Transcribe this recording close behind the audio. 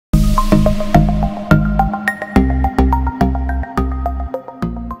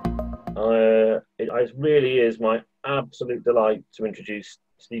It really is my absolute delight to introduce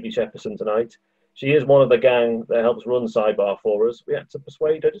Stevie Shepperson tonight. She is one of the gang that helps run SciBar for us. We had to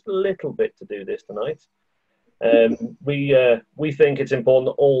persuade her just a little bit to do this tonight. We think it's important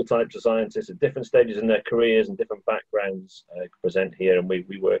that all types of scientists at different stages in their careers and different backgrounds present here, and we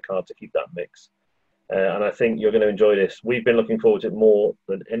work hard to keep that mix. And I think you're going to enjoy this. We've been looking forward to it more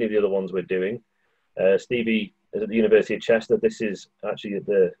than any of the other ones we're doing. Stevie is at the University of Chester. This is actually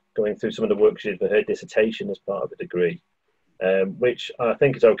going through some of the work she did for her dissertation as part of a degree, which I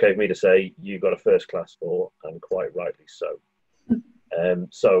think it's okay for me to say you got a first class for, and quite rightly so.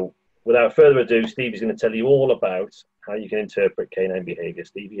 So without further ado, Stevie's going to tell you all about how you can interpret canine behaviour.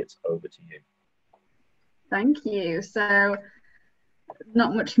 Stevie, it's over to you. Thank you. So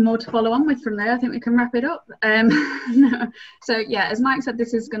not much more to follow on with from there. I think we can wrap it up. So yeah, as Mike said,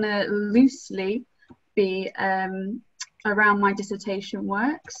 this is going to loosely be around my dissertation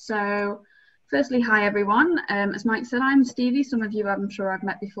work. So firstly, hi everyone. As Mike said, I'm Stevie. Some of you I'm sure I've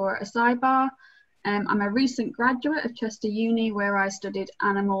met before at a SciBar. I'm a recent graduate of Chester Uni, where I studied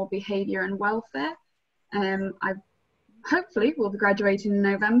animal behaviour and welfare. I hopefully will be graduating in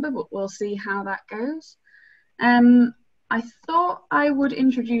November, but we'll see how that goes. I thought I would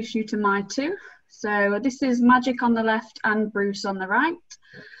introduce you to my two. So this is Magic on the left and Bruce on the right.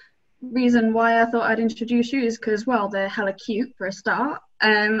 Reason why I thought I'd introduce you is because, well, they're hella cute for a start,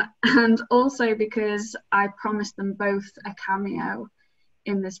 and also because I promised them both a cameo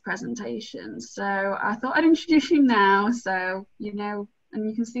in this presentation. So I thought I'd introduce you now, so you know, and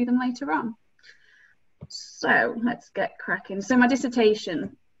you can see them later on. So let's get cracking. So my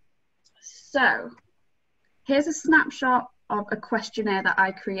dissertation. So here's a snapshot of a questionnaire that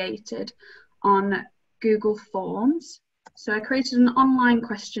I created on Google Forms. So I created an online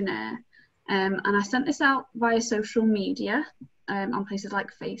questionnaire, and I sent this out via social media on places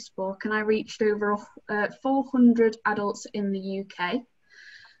like Facebook, and I reached over 400 adults in the UK.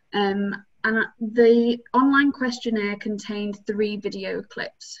 And the online questionnaire contained 3 video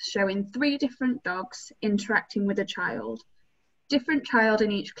clips showing 3 different dogs interacting with a child. Different child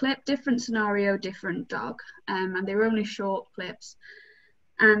in each clip, different scenario, different dog, and they were only short clips.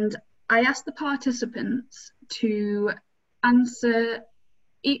 And I asked the participants to answer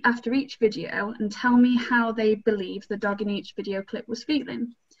after each video and tell me how they believed the dog in each video clip was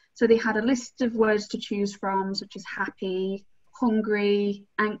feeling. So they had a list of words to choose from, such as happy, hungry,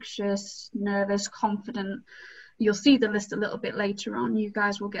 anxious, nervous, confident. You'll see the list a little bit later on. You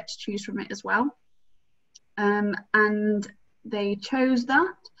guys will get to choose from it as well. And they chose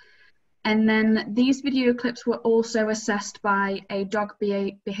that. And then these video clips were also assessed by a dog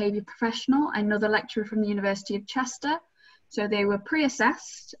behaviour professional, another lecturer from the University of Chester. So they were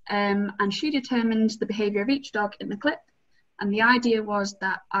pre-assessed, and she determined the behaviour of each dog in the clip. And the idea was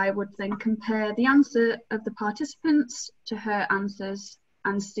that I would then compare the answer of the participants to her answers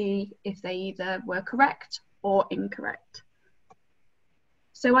and see if they either were correct or incorrect.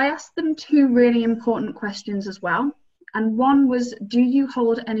 So I asked them 2 really important questions as well. And one was, do you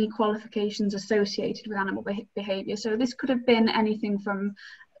hold any qualifications associated with animal behaviour? So this could have been anything from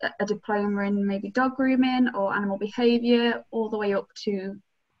a diploma in maybe dog grooming or animal behaviour, all the way up to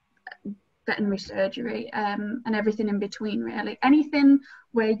veterinary surgery, and everything in between, really. Anything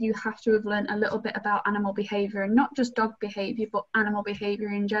where you have to have learned a little bit about animal behaviour, and not just dog behaviour, but animal behaviour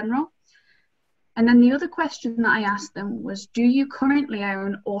in general. And then the other question that I asked them was, do you currently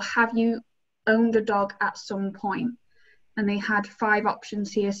own or have you owned a dog at some point? And they had 5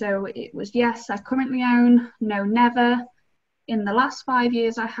 options here. So it was yes, I currently own, no, never, in the last 5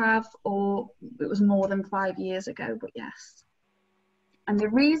 years I have, or it was more than 5 years ago, but yes. And the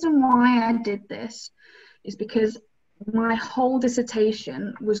reason why I did this is because my whole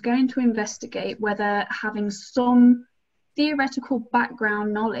dissertation was going to investigate whether having some theoretical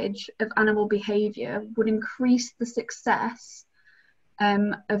background knowledge of animal behaviour would increase the success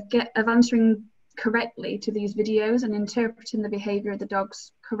of answering correctly to these videos and interpreting the behaviour of the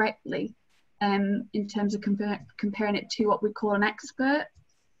dogs correctly, in terms of comparing it to what we call an expert.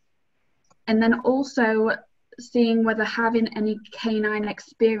 And then also seeing whether having any canine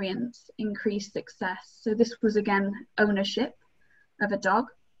experience increased success. So this was, again, ownership of a dog.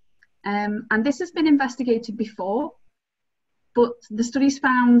 And this has been investigated before, but the studies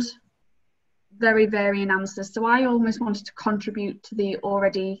found very varying answers. So I almost wanted to contribute to the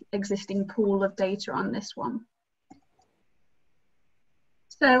already existing pool of data on this one.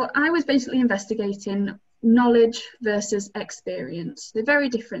 So I was basically investigating knowledge versus experience. They're very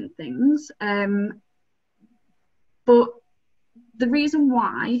different things. But the reason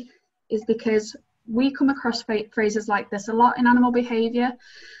why is because we come across phrases like this a lot in animal behaviour.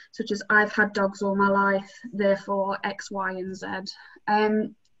 such as I've had dogs all my life, therefore X, Y, and Z.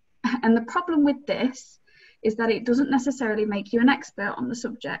 And the problem with this is that it doesn't necessarily make you an expert on the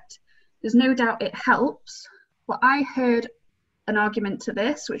subject. There's no doubt it helps, but I heard an argument to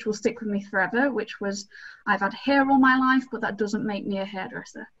this, which will stick with me forever, which was, I've had hair all my life, but that doesn't make me a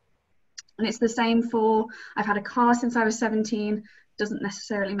hairdresser. And it's the same for, I've had a car since I was 17, doesn't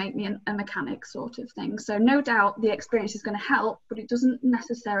necessarily make me a mechanic, sort of thing. So no doubt the experience is going to help, but it doesn't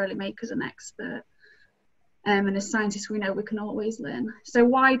necessarily make us an expert. And as scientists, we know we can always learn. So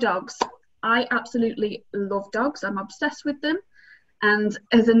why dogs? I absolutely love dogs. I'm obsessed with them. And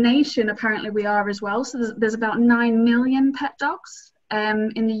as a nation, apparently we are as well. So there's about 9 million pet dogs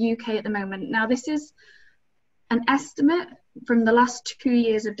in the UK at the moment. Now, this is an estimate from the last 2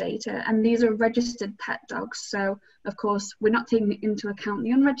 years of data, and these are registered pet dogs. So, of course, we're not taking into account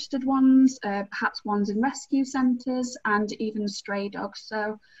the unregistered ones, perhaps ones in rescue centres, and even stray dogs.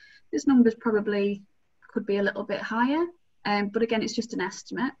 So this number's probably could be a little bit higher, but again, it's just an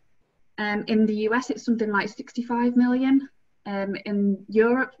estimate. In the US, it's something like 65 million. In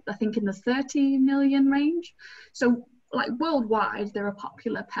Europe, I think in the 30 million range. So like worldwide, they're a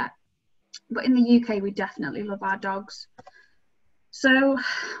popular pet. But in the UK, we definitely love our dogs. So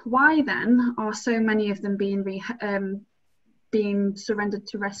why then are so many of them being surrendered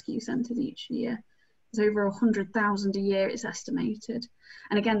to rescue centres each year? There's over 100,000 a year, it's estimated.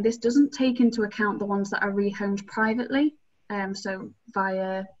 And again, this doesn't take into account the ones that are rehomed privately, so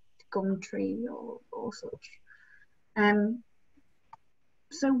via Gumtree or such.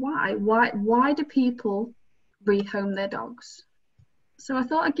 So why do people rehome their dogs? So I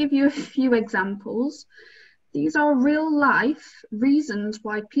thought I'd give you a few examples. These are real life reasons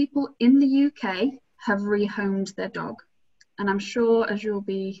why people in the UK have rehomed their dog. And I'm sure, as you'll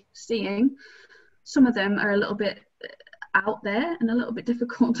be seeing, some of them are a little bit out there and a little bit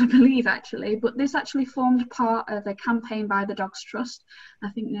difficult to believe, actually. But this actually formed part of a campaign by the Dogs Trust,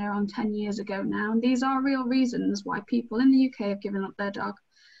 I think they're on 10 years ago now. And these are real reasons why people in the UK have given up their dog.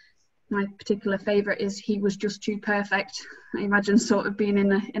 My particular favourite is he was just too perfect. I imagine sort of being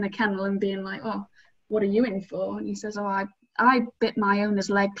in a kennel and being like, oh, what are you in for? And he says, oh, I bit my owner's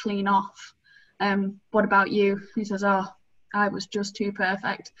leg clean off. What about you? He says, oh, I was just too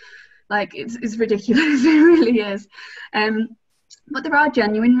perfect. Like, it's ridiculous. It really is. But there are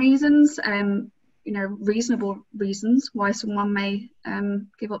genuine reasons, reasonable reasons why someone may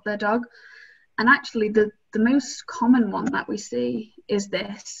give up their dog. And actually, the most common one that we see is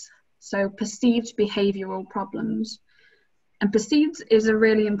this. So perceived behavioural problems. And perceived is a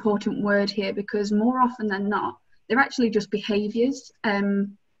really important word here, because more often than not, they're actually just behaviours,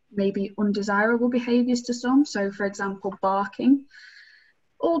 maybe undesirable behaviours to some. So, for example, barking.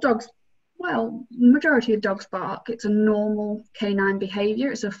 All dogs, well, majority of dogs bark. It's a normal canine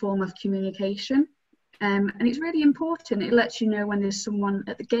behaviour. It's a form of communication. And it's really important. It lets you know when there's someone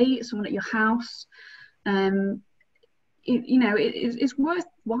at the gate, someone at your house. It's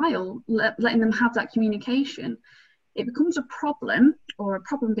worthwhile letting them have that communication. It becomes a problem or a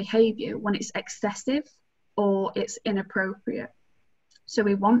problem behaviour when it's excessive or it's inappropriate. So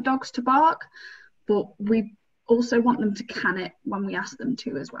we want dogs to bark, but we also want them to can it when we ask them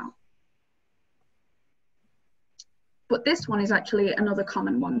to as well. But this one is actually another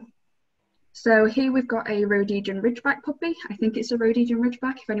common one. So here we've got a Rhodesian Ridgeback puppy. I think it's a Rhodesian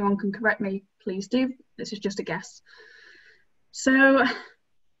Ridgeback. If anyone can correct me, please do. This is just a guess. So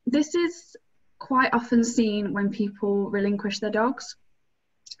this is quite often seen when people relinquish their dogs,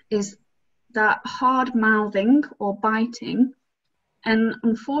 is that hard mouthing or biting. And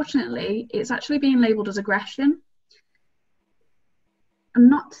unfortunately, it's actually being labelled as aggression. And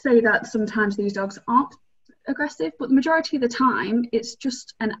not to say that sometimes these dogs aren't aggressive, but the majority of the time, it's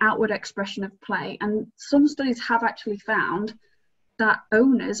just an outward expression of play. And some studies have actually found that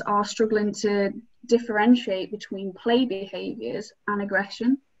owners are struggling to differentiate between play behaviours and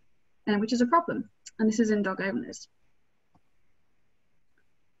aggression, which is a problem. And this is in dog owners.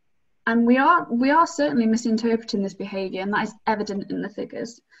 And we are certainly misinterpreting this behaviour, and that is evident in the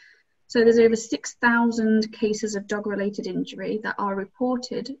figures. So there's over 6,000 cases of dog-related injury that are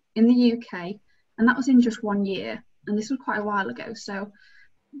reported in the UK, and that was in just 1 year. And this was quite a while ago. So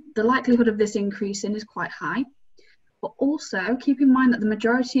the likelihood of this increasing is quite high. But also keep in mind that the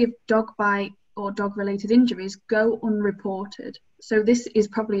majority of dog bite or dog-related injuries go unreported. So this is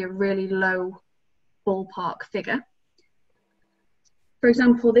probably a really low ballpark figure. For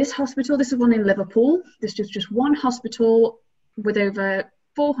example, this hospital, this is one in Liverpool. This is just one hospital with over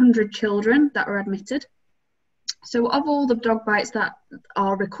 400 children that were admitted. So of all the dog bites that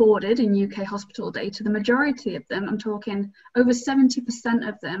are recorded in UK hospital data, the majority of them, I'm talking over 70%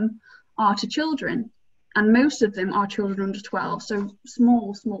 of them, are to children. And most of them are children under 12, so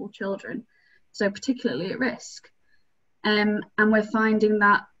small children, so particularly at risk. And we're finding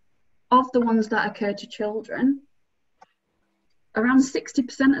that of the ones that occur to children, around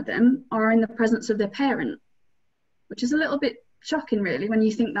 60% of them are in the presence of their parent, which is a little bit shocking, really, when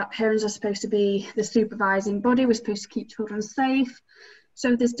you think that parents are supposed to be the supervising body, we're supposed to keep children safe.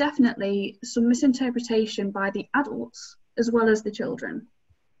 So there's definitely some misinterpretation by the adults as well as the children.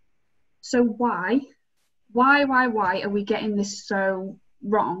 So why are we getting this so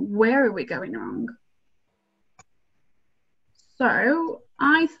wrong? Where are we going wrong? So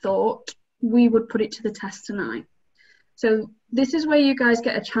I thought we would put it to the test tonight. So this is where you guys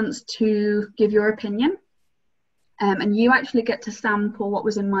get a chance to give your opinion, and you actually get to sample what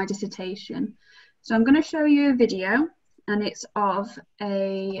was in my dissertation. So I'm going to show you a video, and it's of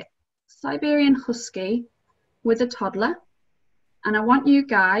a Siberian Husky with a toddler. And I want you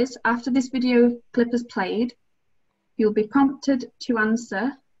guys, after this video clip is played, you'll be prompted to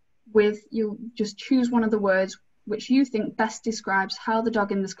answer with, you just choose one of the words which you think best describes how the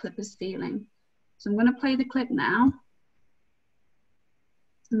dog in this clip is feeling. So I'm going to play the clip now,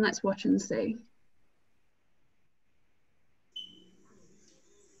 and let's watch and see.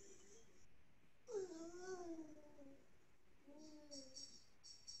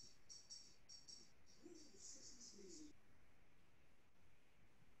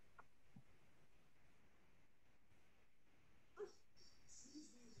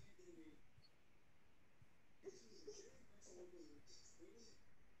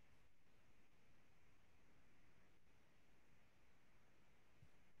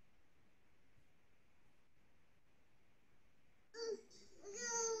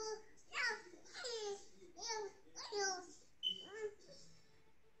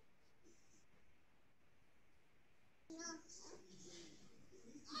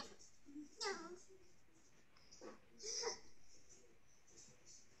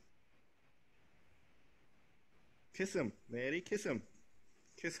 Kiss him, Mary, kiss him.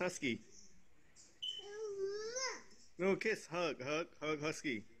 Kiss Husky. No, kiss, hug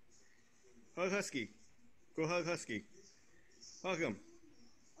Husky. Hug Husky. Go hug Husky. Hug him.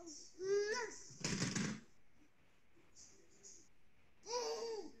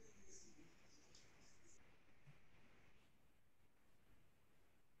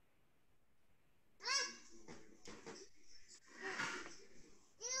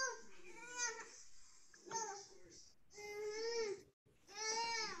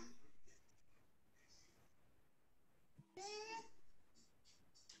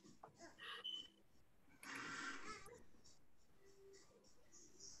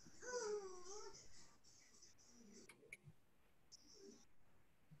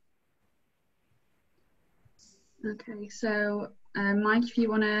 Okay, so Mike, if you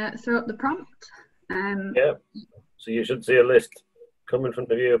want to throw up the prompt. Yeah, so you should see a list come in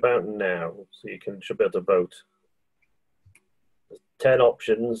front of you about now, so you should be able to vote. There's 10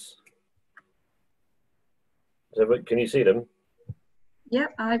 options. So, can you see them?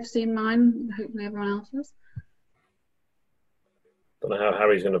 Yep, I've seen mine. Hopefully everyone else has. Don't know how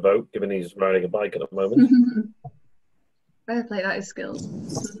Harry's going to vote, given he's riding a bike at the moment. Fair play, that is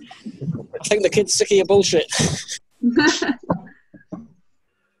skills. I think the kid's sick of your bullshit.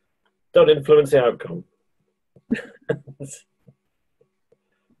 Don't influence the outcome.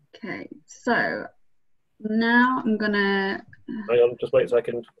 Okay, so now I'm gonna. Hang on, just wait a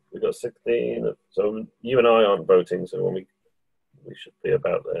second. We've got 16. So you and I aren't voting, so when we should be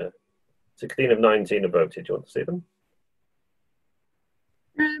about there. 16 of 19 have voted. Do you want to see them?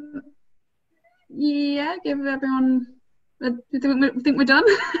 Yeah, give everyone. Think we're done?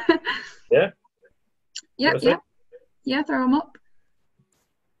 Yeah. Yeah, throw them up.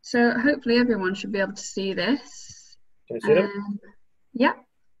 So hopefully everyone should be able to see this. Can you see them? Yeah,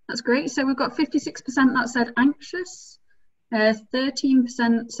 that's great. So we've got 56% that said anxious,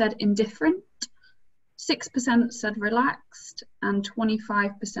 13% said indifferent, 6% said relaxed, and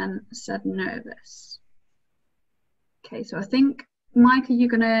 25% said nervous. Okay, so I think, Mike, are you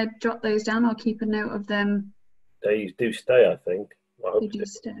going to jot those down? I'll keep a note of them. They do stay, I think. They do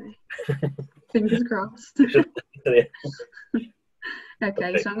stay. Fingers crossed.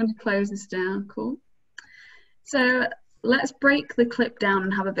 Okay, so I'm going to close this down. Cool. So let's break the clip down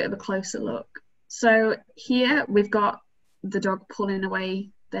and have a bit of a closer look. So here we've got the dog pulling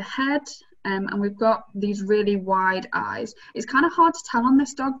away the head, and we've got these really wide eyes. It's kind of hard to tell on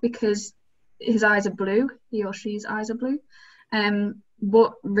this dog because his eyes are blue, he or she's eyes are blue.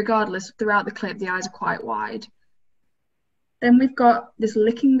 But regardless, throughout the clip, the eyes are quite wide. Then we've got this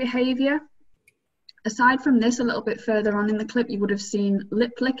licking behaviour. Aside from this, a little bit further on in the clip, you would have seen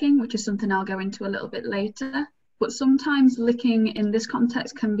lip licking, which is something I'll go into a little bit later. But sometimes licking in this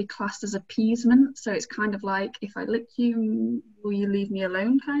context can be classed as appeasement. So it's kind of like, if I lick you, will you leave me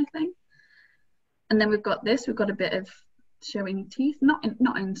alone kind of thing. And then we've got this, we've got a bit of showing teeth, not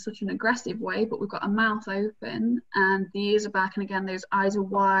in such an aggressive way, but we've got a mouth open and the ears are back. And again, those eyes are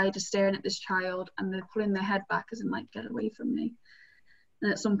wide, just staring at this child, and they're pulling their head back as in like, get away from me.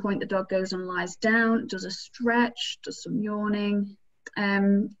 And at some point the dog goes and lies down, does a stretch, does some yawning.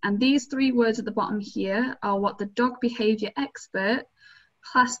 And these 3 words at the bottom here are what the dog behaviour expert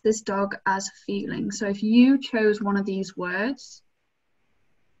classed this dog as feeling. So if you chose one of these words,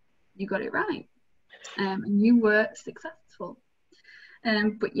 you got it right. And you were successful.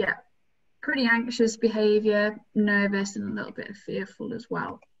 But yeah, pretty anxious behaviour, nervous, and a little bit of fearful as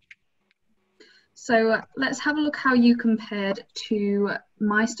well. So let's have a look how you compared to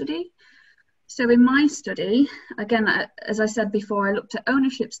my study. So in my study, again, as I said before, I looked at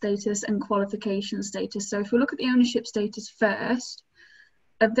ownership status and qualification status. So if we look at the ownership status first,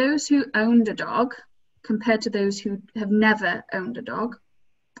 of those who owned a dog compared to those who have never owned a dog,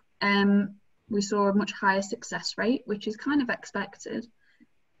 we saw a much higher success rate, which is kind of expected.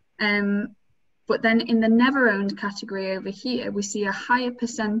 But then in the never owned category over here, we see a higher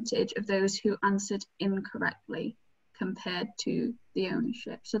percentage of those who answered incorrectly compared to the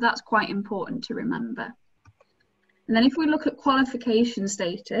ownership. So that's quite important to remember. And then if we look at qualification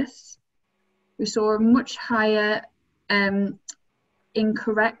status, we saw a much higher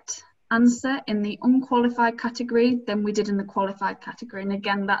incorrect answer in the unqualified category than we did in the qualified category. And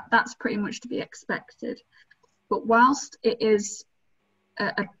again, that's pretty much to be expected. But whilst it is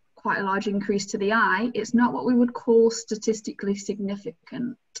quite a large increase to the eye, it's not what we would call statistically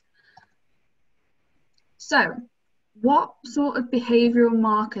significant. So what sort of behavioural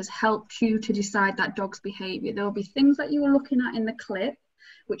markers helped you to decide that dog's behaviour? There will be things that you were looking at in the clip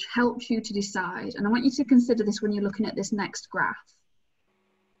which helped you to decide. And I want you to consider this when you're looking at this next graph.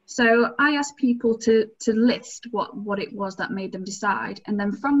 So I asked people to list what it was that made them decide. And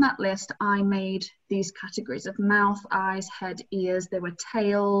then from that list, I made these categories of mouth, eyes, head, ears. There were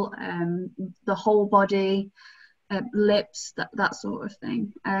tail, the whole body, lips, that sort of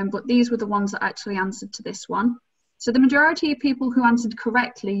thing. But these were the ones that actually answered to this one. So the majority of people who answered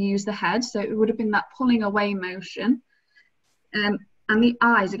correctly used the head. So it would have been that pulling away motion. And the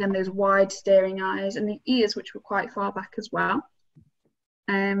eyes, again, those wide staring eyes, and the ears, which were quite far back as well.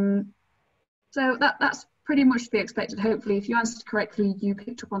 So that's pretty much to be expected. Hopefully, if you answered correctly, you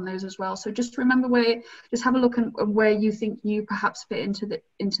picked up on those as well. So just remember just have a look at where you think you perhaps fit into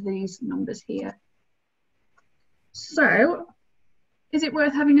these numbers here. So, is it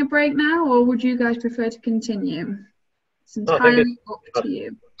worth having a break now, or would you guys prefer to continue? It's entirely up to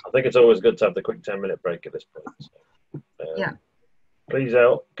you. I think it's always good to have the quick 10-minute break at this point. So, yeah. Please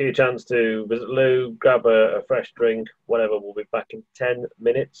get your chance to visit Lou, grab a fresh drink, whatever. We'll be back in 10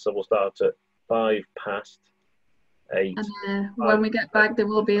 minutes. So we'll start at 8:05. And when we get back, there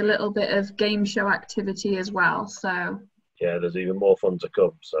will be a little bit of game show activity as well. So yeah, there's even more fun to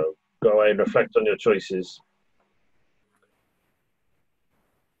come. So go away and reflect on your choices.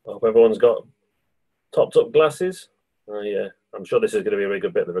 I hope everyone's got topped up glasses. Yeah, I'm sure this is going to be a really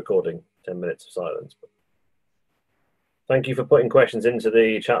good bit of the recording. 10 minutes of silence. But thank you for putting questions into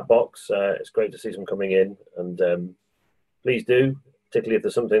the chat box. It's great to see some coming in, and please do, particularly if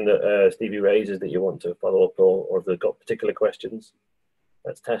there's something that Stevie raises that you want to follow up, or if they've got particular questions.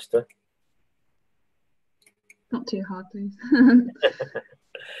 Let's test her. Not too hard, please.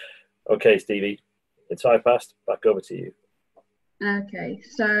 Okay, Stevie, it's 8:05. Back over to you. Okay,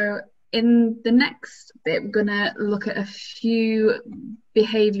 so in the next bit, we're going to look at a few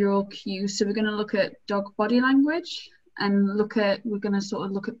behavioural cues. So we're going to look at dog body language, and we're going to sort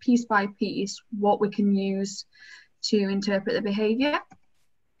of look at piece by piece what we can use to interpret the behaviour.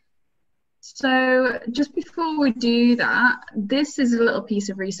 So just before we do that, this is a little piece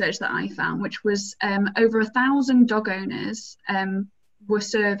of research that I found, which was over 1,000 dog owners were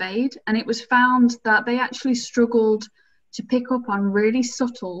surveyed, and it was found that they actually struggled to pick up on really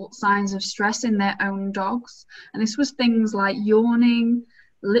subtle signs of stress in their own dogs. And this was things like yawning,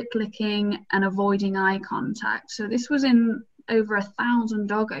 lip licking, and avoiding eye contact. So this was in over 1,000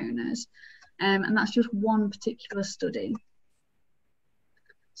 dog owners, and that's just one particular study.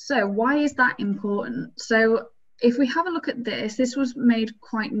 So why is that important? So if we have a look at this was made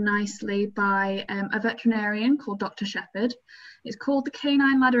quite nicely by a veterinarian called Dr. Shepherd. It's called the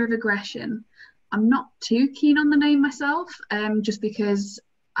Canine Ladder of Aggression. I'm not too keen on the name myself, just because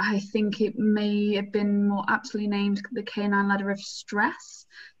I think it may have been more aptly named the canine ladder of stress,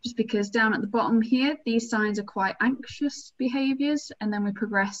 just because down at the bottom here, these signs are quite anxious behaviours, and then we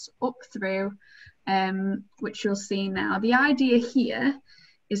progress up through, which you'll see now. The idea here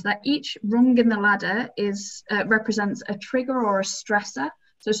is that each rung in the ladder is represents a trigger or a stressor.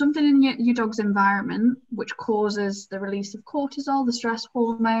 So something in your dog's environment which causes the release of cortisol, the stress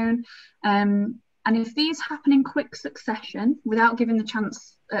hormone. And if these happen in quick succession without giving the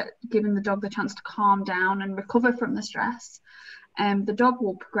dog the chance to calm down and recover from the stress, the dog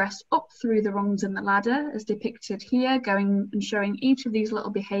will progress up through the rungs in the ladder as depicted here, going and showing each of these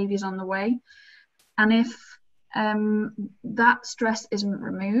little behaviours on the way. And if that stress isn't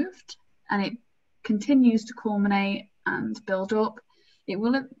removed and it continues to culminate and build up,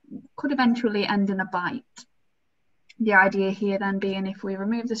 could eventually end in a bite. The idea here then being, if we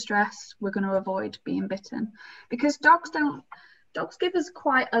remove the stress, we're going to avoid being bitten, because dogs give us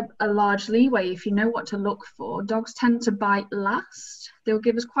quite a large leeway if you know what to look for. Dogs tend to bite last. They'll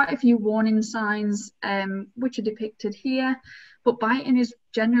give us quite a few warning signs, which are depicted here, but biting is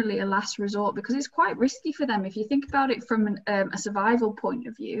generally a last resort because it's quite risky for them. If you think about it from a survival point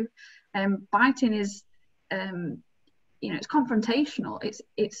of view, biting is it's confrontational,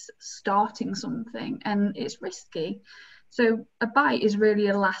 it's starting something, and it's risky. So a bite is really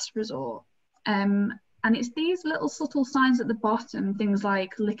a last resort. And it's these little subtle signs at the bottom, things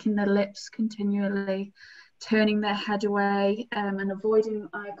like licking their lips continually, turning their head away, and avoiding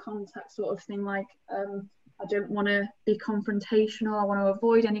eye contact, sort of thing, like I don't want to be confrontational, I want to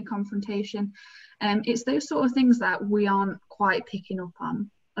avoid any confrontation. It's those sort of things that we aren't quite picking up on,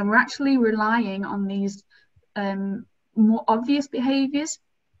 and we're actually relying on these more obvious behaviours,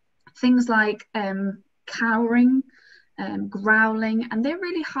 things like cowering, growling, and they're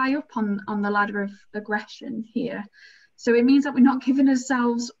really high up on the ladder of aggression here. So it means that we're not giving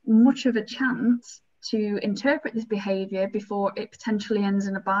ourselves much of a chance to interpret this behaviour before it potentially ends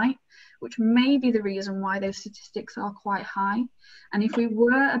in a bite, which may be the reason why those statistics are quite high. And if we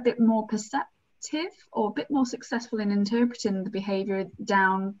were a bit more perceptive or a bit more successful in interpreting the behaviour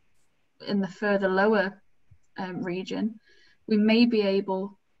down in the further lower region, we may be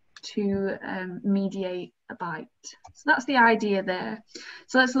able to mediate a bite. So that's the idea there.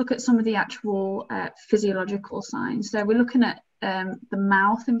 So let's look at some of the actual physiological signs. So we're looking at the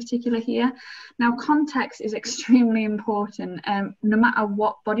mouth in particular here. Now, context is extremely important, no matter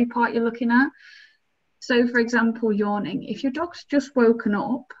what body part you're looking at. So for example, yawning. If your dog's just woken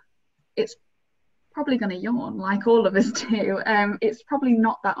up, it's probably going to yawn, like all of us do. It's probably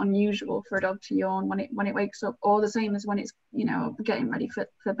not that unusual for a dog to yawn when it wakes up, or the same as when it's getting ready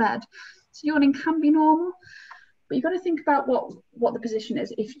for bed. So yawning can be normal, but you've got to think about what the position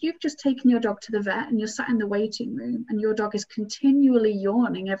is. If you've just taken your dog to the vet and you're sat in the waiting room and your dog is continually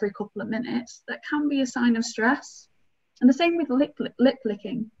yawning every couple of minutes, that can be a sign of stress. And the same with lip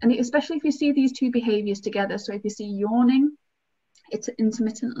licking, and especially if you see these two behaviours together. So if you see yawning it's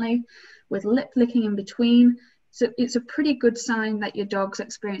intermittently with lip licking in between, so it's a pretty good sign that your dog's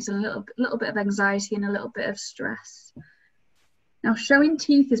experiencing a little bit of anxiety and a little bit of stress. Now, showing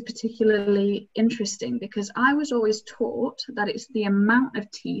teeth is particularly interesting because I was always taught that it's the amount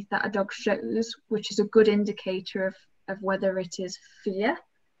of teeth that a dog shows which is a good indicator of whether it is fear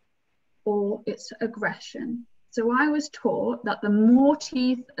or it's aggression. So I was taught that the more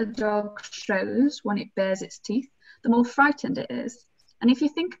teeth a dog shows when it bares its teeth, the more frightened it is. And if you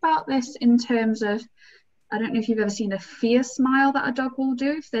think about this in terms of, I don't know if you've ever seen a fear smile that a dog will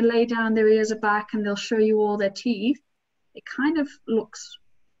do. If they lay down, their ears are back and they'll show you all their teeth, it kind of looks,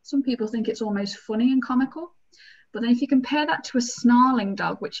 some people think it's almost funny and comical. But then if you compare that to a snarling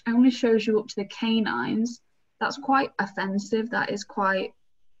dog, which only shows you up to the canines, that's quite offensive. That is quite,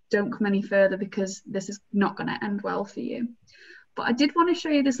 don't come any further because this is not going to end well for you. But I did want to show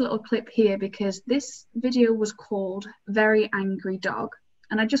you this little clip here because this video was called Very Angry Dog.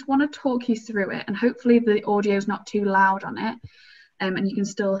 And I just want to talk you through it, and hopefully the audio is not too loud on it, and you can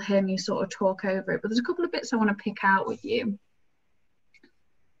still hear me sort of talk over it. But there's a couple of bits I want to pick out with you.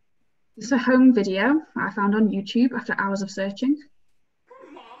 It's a home video I found on YouTube after hours of searching.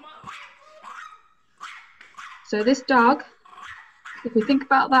 So this dog, if we think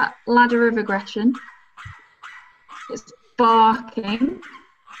about that ladder of aggression, it's barking,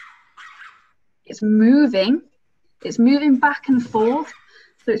 it's moving back and forth.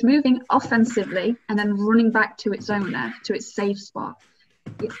 So it's moving offensively and then running back to its owner, to its safe spot.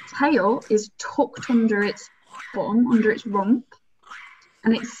 Its tail is tucked under its bum, under its rump,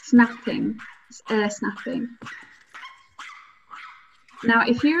 and it's snapping, it's air snapping. Now,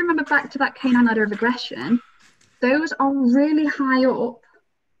 if you remember back to that canine ladder of aggression, those are really high up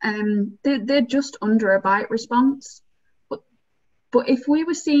They're just under a bite response. But if we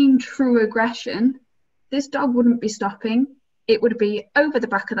were seeing true aggression, this dog wouldn't be stopping. It would be over the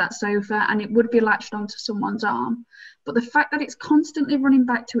back of that sofa and it would be latched onto someone's arm. But the fact that it's constantly running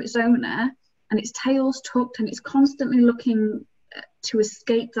back to its owner and its tail's tucked and it's constantly looking to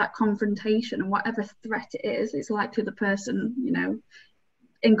escape that confrontation, and whatever threat it is, it's likely the person, you know,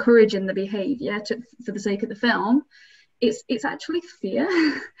 encouraging the behaviour for the sake of the film. It's actually fear,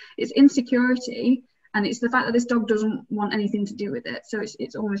 it's insecurity, and it's the fact that this dog doesn't want anything to do with it, so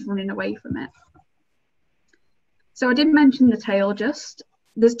it's almost running away from it. So I did mention the tail just.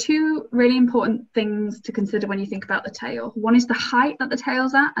 There's two really important things to consider when you think about the tail. One is the height that the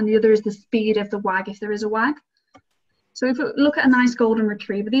tail's at, and the other is the speed of the wag, if there is a wag. So if we look at a nice golden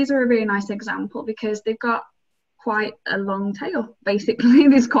retriever, these are a really nice example because they've got quite a long tail, basically.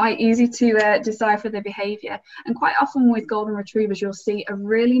 It's quite easy to decipher their behaviour. And quite often with golden retrievers, you'll see a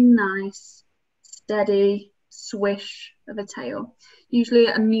really nice, steady swish of a tail, usually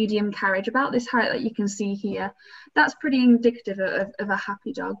a medium carriage, about this height that you can see here. That's pretty indicative of a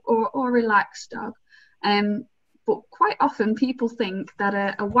happy dog or a relaxed dog. But quite often people think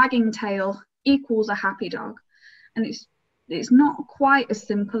that a wagging tail equals a happy dog, and it's not quite as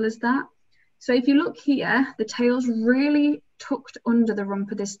simple as that. So if you look here, the tail's really tucked under the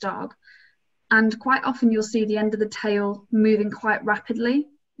rump of this dog, and quite often you'll see the end of the tail moving quite rapidly.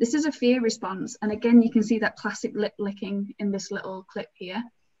 This is a fear response, and again you can see that classic lip licking in this little clip here.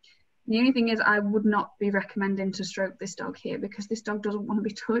 The only thing is I would not be recommending to stroke this dog here because this dog doesn't want to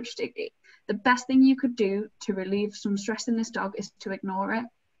be touched. The best thing you could do to relieve some stress in this dog is to ignore it,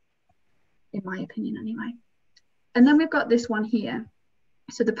 in my opinion anyway. And then we've got this one here.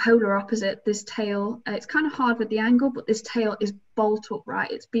 So the polar opposite, this tail, it's kind of hard with the angle, but this tail is bolt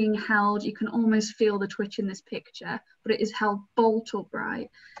upright. It's being held. You can almost feel the twitch in this picture, but it is held bolt upright.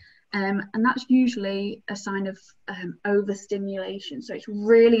 And that's usually a sign of overstimulation. So it's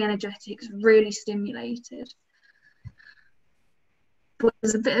really energetic, it's really stimulated. But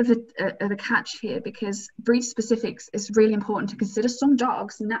there's a bit of a catch here because breed specifics is really important to consider. Some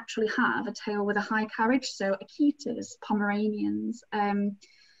dogs naturally have a tail with a high carriage, so Akitas, Pomeranians,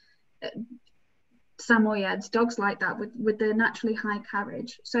 Samoyeds, dogs like that with the naturally high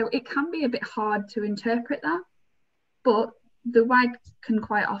carriage. So it can be a bit hard to interpret that, but the wag can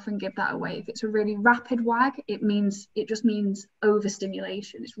quite often give that away. If it's a really rapid wag, it just means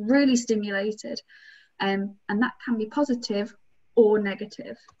overstimulation. It's really stimulated, and that can be positive or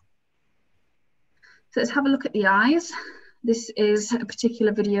negative. So let's have a look at the eyes. This is a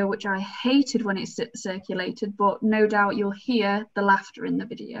particular video which I hated when it's circulated, but no doubt you'll hear the laughter in the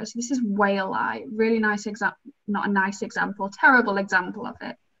video. So this is whale eye, really nice example, not a nice example, terrible example of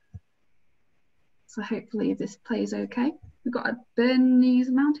it. So hopefully this plays okay. We've got a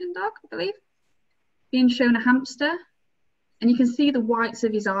Bernese mountain dog, I believe, being shown a hamster, and you can see the whites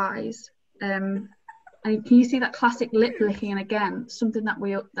of his eyes. And can you see that classic lip licking? And again, something that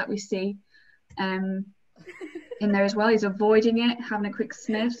we see in there as well. He's avoiding it, having a quick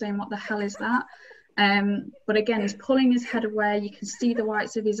sniff, saying, "What the hell is that?" But again, he's pulling his head away. You can see the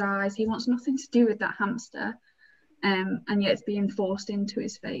whites of his eyes. He wants nothing to do with that hamster, and yet it's being forced into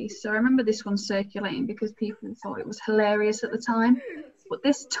his face. So I remember this one circulating because people thought it was hilarious at the time. But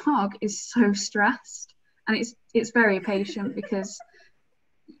this dog is so stressed, and it's very patient because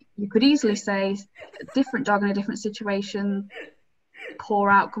you could easily say a different dog in a different situation, poor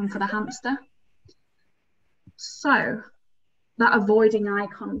outcome for the hamster. So that avoiding eye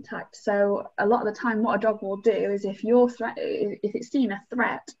contact. So a lot of the time what a dog will do is if it's seen a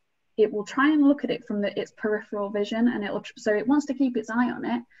threat, it will try and look at it from its peripheral vision, and so it wants to keep its eye on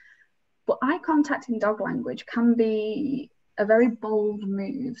it. But eye contact in dog language can be a very bold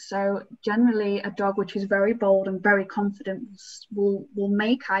move. So generally a dog which is very bold and very confident will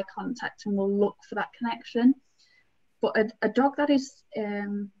make eye contact and will look for that connection. But a dog that is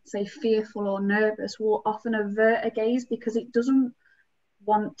say fearful or nervous will often avert a gaze because it doesn't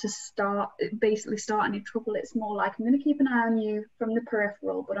want to start any trouble. It's more like, I'm going to keep an eye on you from the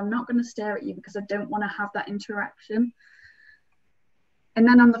peripheral, but I'm not going to stare at you because I don't want to have that interaction. And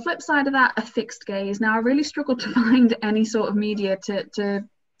then on the flip side of that, a fixed gaze. Now I really struggled to find any sort of media to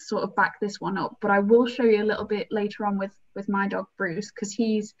sort of back this one up, but I will show you a little bit later on with my dog Bruce, because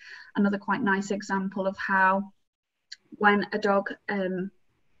he's another quite nice example of how when a dog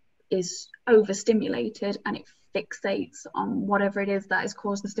is overstimulated and it fixates on whatever it is that has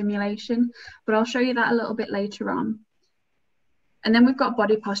caused the stimulation. But I'll show you that a little bit later on. And then we've got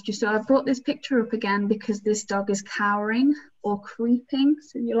body posture. So I've brought this picture up again because this dog is cowering or creeping.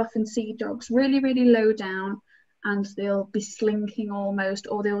 So you'll often see dogs really, really low down and they'll be slinking almost,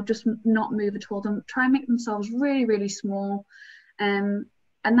 or they'll just not move at all. They'll try and make themselves really, really small. And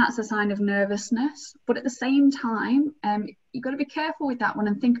that's a sign of nervousness. But at the same time, you've got to be careful with that one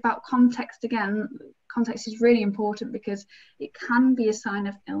and think about context again. Context is really important because it can be a sign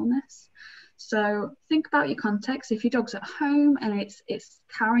of illness. So think about your context. If your dog's at home and it's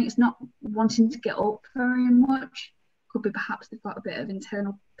carrying, it's not wanting to get up very much, could be perhaps they've got a bit of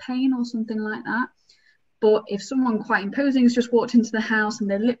internal pain or something like that. But if someone quite imposing has just walked into the house and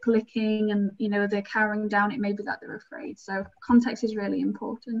they're lip licking and, you know, they're cowering down, it may be that they're afraid. So context is really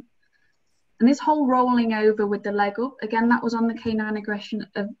important. And this whole rolling over with the leg up, again, that was on the canine aggression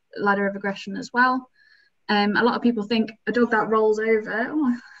ladder of aggression as well. A lot of people think a dog that rolls over,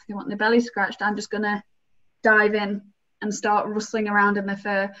 oh, they want their belly scratched, I'm just going to dive in and start rustling around in their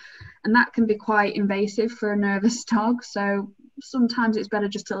fur. And that can be quite invasive for a nervous dog. So sometimes it's better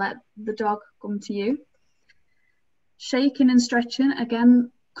just to let the dog come to you. Shaking and stretching,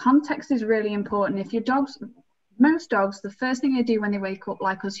 again, context is really important. If your dogs, most dogs, the first thing they do when they wake up,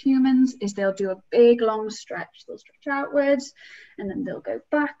 like us humans, is they'll do a big long stretch. They'll stretch outwards and then they'll go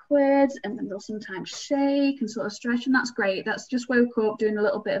backwards and then they'll sometimes shake and sort of stretch, and that's great. That's just woke up doing a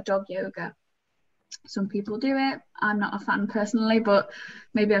little bit of dog yoga. Some people do it. I'm not a fan personally, but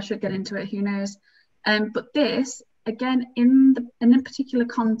maybe I should get into it, who knows. But this, again, in a particular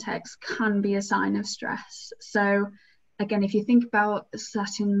context, can be a sign of stress. So again, if you think about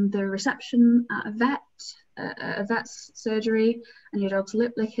sat in the reception at a vet's surgery, and your dog's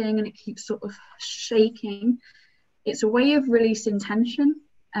lip licking and it keeps sort of shaking, it's a way of releasing tension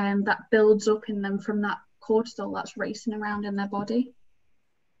that builds up in them from that cortisol that's racing around in their body.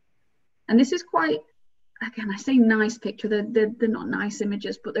 And this is quite, again, I say nice picture, they're not nice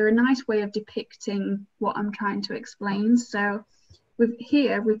images, but they're a nice way of depicting what I'm trying to explain. So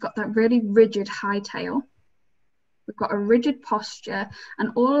we've got that really rigid high tail. We've got a rigid posture,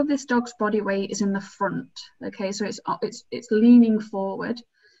 and all of this dog's body weight is in the front. Okay, so it's leaning forward.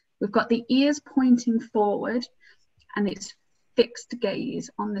 We've got the ears pointing forward, and it's fixed gaze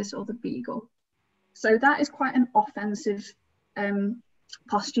on this other beagle. So that is quite an offensive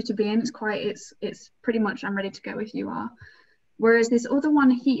posture to be in. It's pretty much I'm ready to go if you are. Whereas this other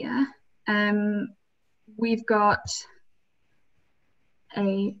one here, we've got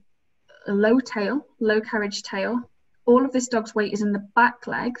a low tail, low carriage tail. All of this dog's weight is in the back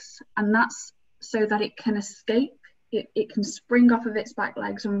legs, and that's so that it can escape. It can spring off of its back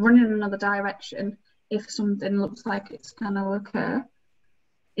legs and run in another direction if something looks like it's going to occur.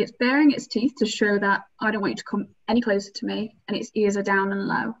 It's baring its teeth to show that I don't want you to come any closer to me, and its ears are down and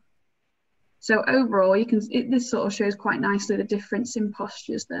low. So overall, this sort of shows quite nicely the difference in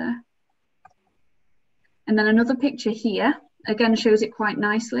postures there. And then another picture here, again, shows it quite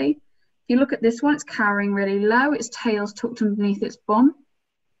nicely. If you look at this one, it's cowering really low, its tail's tucked underneath its bum.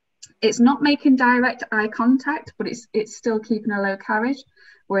 It's not making direct eye contact, but it's still keeping a low carriage.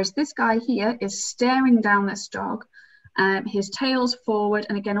 Whereas this guy here is staring down this dog. His tail's forward,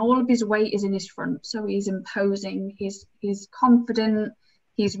 and again, all of his weight is in his front. So he's imposing, he's confident,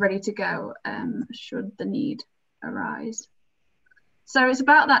 he's ready to go should the need arise. So it's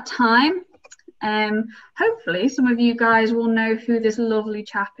about that time. Hopefully some of you guys will know who this lovely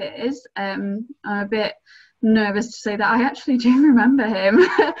chap is. I'm a bit nervous to say that I actually do remember him.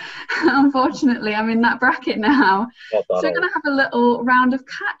 Unfortunately, I'm in that bracket now. So we're going to have a little round of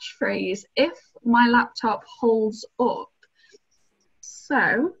catchphrase if my laptop holds up.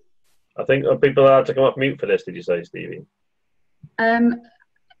 So I think people are to come off mute for this, did you say, Stevie?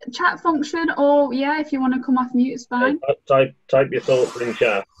 Chat function, or yeah, if you want to come off mute, it's fine. Type your thoughts in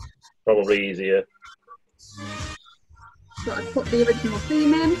chat. Probably easier. So I put the original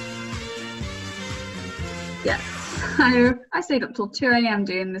theme in. Yes, I stayed up till 2 AM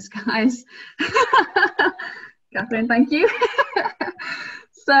doing this, guys. Catherine, thank you.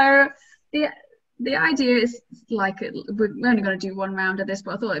 So the idea is like we're only going to do one round of this,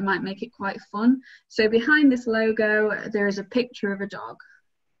 but I thought it might make it quite fun. So behind this logo, there is a picture of a dog,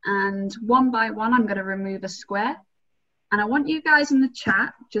 and one by one, I'm going to remove a square. And I want you guys in the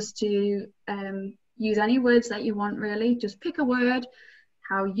chat just to use any words that you want, really. Just pick a word,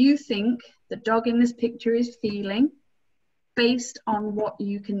 how you think the dog in this picture is feeling based on what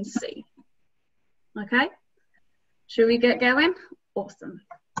you can see. Okay? Should we get going? Awesome.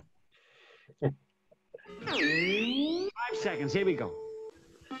 5 seconds, here we go.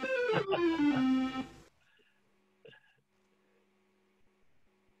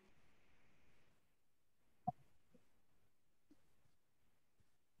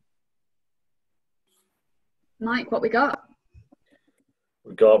 Mike, what we got?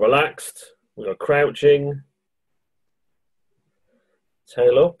 We got relaxed, we got crouching,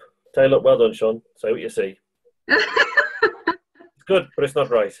 Tail up. Tail up. Well done, Sean. Say what you see. It's good, but it's not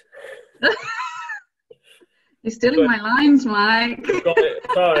right. You're stealing my lines, Mike.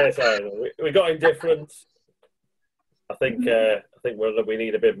 Sorry. We got indifferent. I think we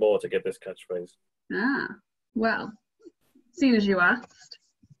need a bit more to get this catchphrase. Ah, well, seeing as you asked.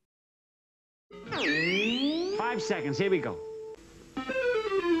 5 seconds, here we go.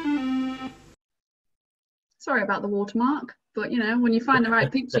 Sorry about the watermark, but you know, when you find the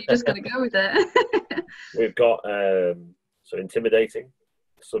right picture, you just got to go with it. We've got so intimidating,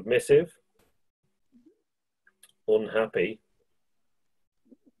 submissive, unhappy,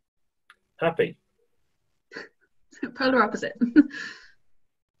 happy, Polar opposite.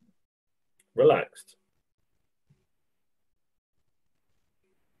 relaxed.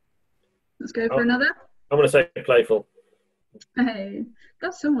 Let's go for another. I'm going to say playful. Hey,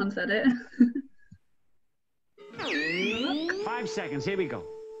 glad someone said it. 5 seconds, here we go.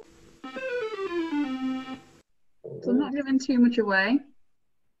 So I'm not giving too much away.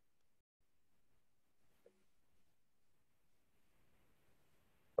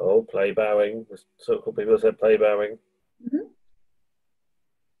 Oh, play bowing. So a couple people said play bowing. Mm-hmm.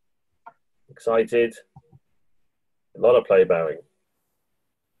 Excited. A lot of play bowing.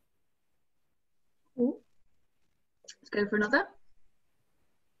 Ooh. Let's go for another.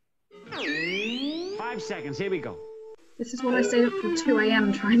 5 seconds, here we go. This is what I stayed up till 2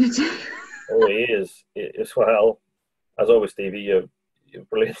 a.m. trying to do. Oh, he is. As well. As always, Stevie, you're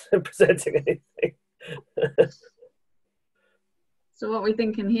brilliant at presenting anything. So what are we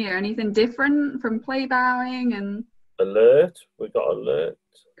thinking here? Anything different from play bowing and... Alert. We've got alert.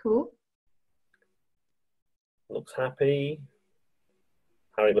 Cool. Looks happy.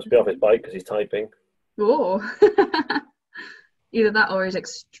 Harry must be off his bike because he's typing. Oh. Either that or he's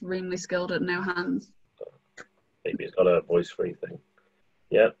extremely skilled at no hands. Maybe he's got a voice-free thing.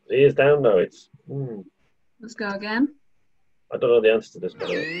 Yeah, he is down now. It's. Let's go again. I don't know the answer to this, by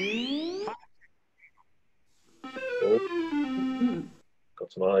the way. Oh.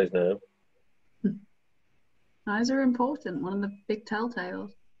 Got some eyes now. Eyes are important. One of the big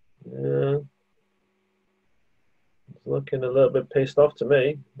telltales. Yeah. He's looking a little bit pissed off to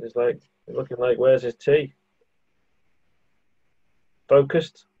me. He's looking like, where's his tea?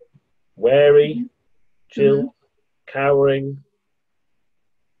 Focused, wary, chill, cowering,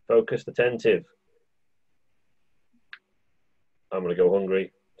 focused, attentive. I'm going to go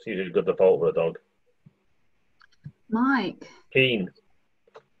hungry. It's usually a good default for a dog. Mike. Keen,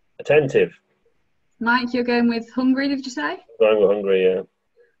 attentive. Mike, you're going with hungry, did you say? Going with hungry, yeah.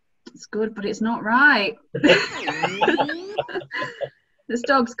 It's good, but it's not right. This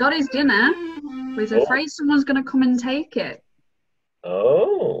dog's got his dinner, but he's afraid someone's going to come and take it.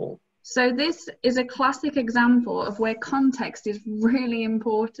 Oh. So this is a classic example of where context is really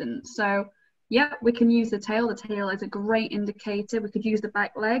important. So, yeah, we can use the tail. The tail is a great indicator. We could use the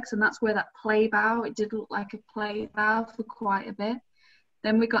back legs, and that's where that play bow, it did look like a play bow for quite a bit.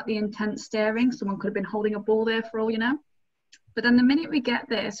 Then we got the intense staring. Someone could have been holding a ball there for all you know. But then the minute we get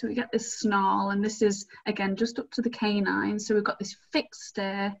this, we get this snarl, and this is, again, just up to the canine. So we've got this fixed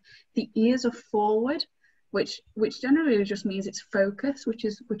stare. The ears are forward, which generally just means it's focus, which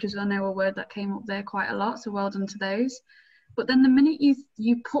is I know a word that came up there quite a lot. So well done to those. But then the minute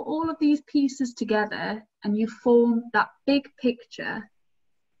you put all of these pieces together and you form that big picture,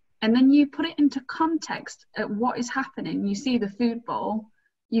 and then you put it into context at what is happening, you see the food bowl,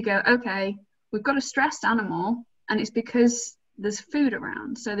 you go, okay, we've got a stressed animal, and it's because there's food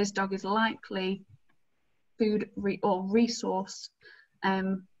around. So this dog is likely food or resource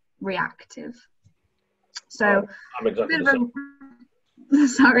reactive. So I'm exactly the same.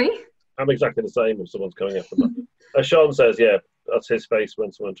 Sorry? I'm exactly the same if someone's coming after me. As Sean says, yeah, that's his face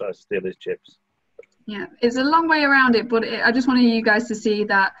when someone tries to steal his chips. Yeah, it's a long way around it, but I just wanted you guys to see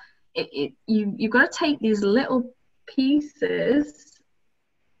that you've got to take these little pieces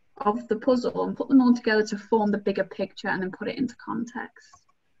of the puzzle and put them all together to form the bigger picture and then put it into context.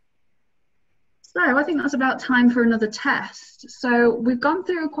 So I think that's about time for another test. So we've gone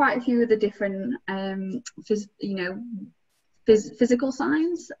through quite a few of the different physical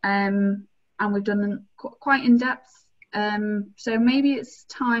signs, and we've done them quite in depth. So maybe it's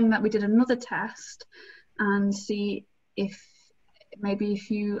time that we did another test and see if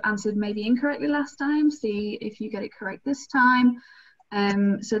you answered maybe incorrectly last time, see if you get it correct this time.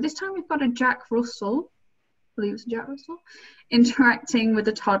 So this time we've got a Jack Russell, I believe it's a Jack Russell, interacting with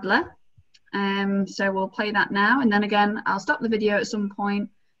a toddler. So we'll play that now, and then again I'll stop the video at some point,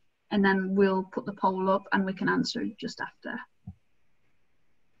 and then we'll put the poll up and we can answer just after.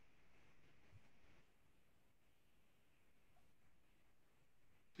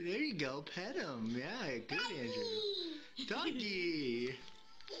 There you go, pet him. Yeah, good, Andrew. Doggy.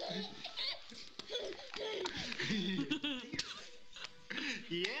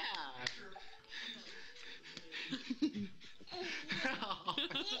 Yeah.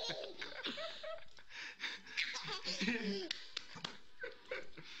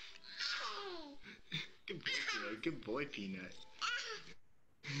 Good boy, Peanut.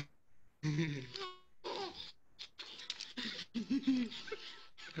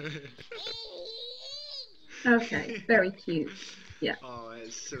 Okay, very cute. Yeah. Oh,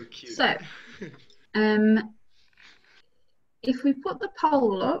 that's so cute. So, if we put the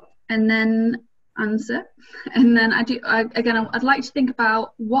poll up and then answer, and then I'd like to think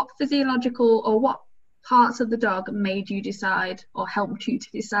about what physiological or what parts of the dog made you decide or helped you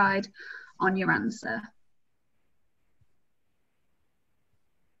to decide on your answer.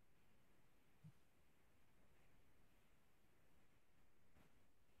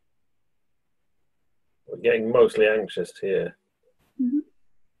 We're getting mostly anxious here. Mm-hmm.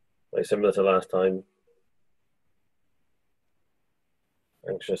 Very similar to last time.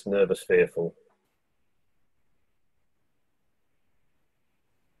 Anxious, nervous, fearful.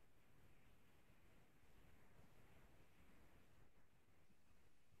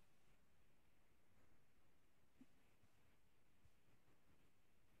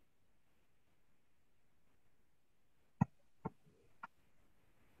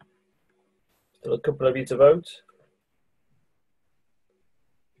 Still a couple of you to vote.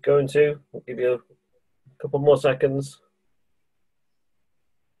 Going to, I'll give you a couple more seconds.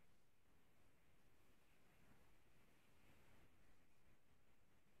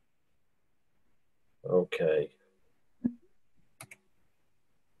 Okay.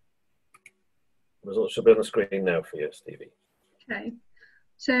 Results should be on the screen now for you, Stevie. Okay,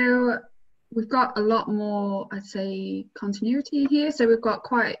 so we've got a lot more, I'd say, continuity here. So we've got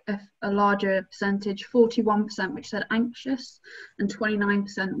quite a larger percentage, 41% which said anxious and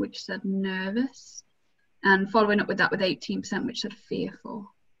 29% which said nervous, and following up with that with 18% which said fearful.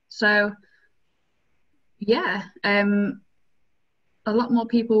 So yeah, a lot more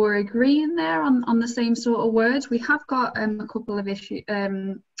people were agreeing there on the same sort of words. We have got a couple of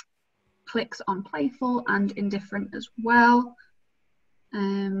clicks on playful and indifferent as well.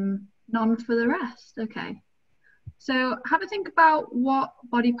 None for the rest. Okay, so have a think about what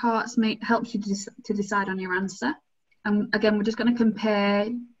body parts helps you to decide on your answer. And again, we're just going to compare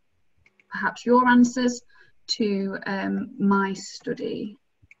perhaps your answers to my study.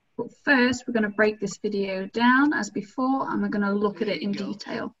 But first, we're going to break this video down as before, and we're going to look at it in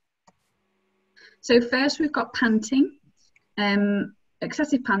detail. So first, we've got panting.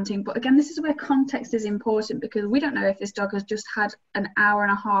 Excessive panting, but again, this is where context is important, because we don't know if this dog has just had an hour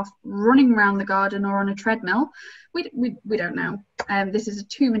and a half running around the garden or on a treadmill. We don't know. This is a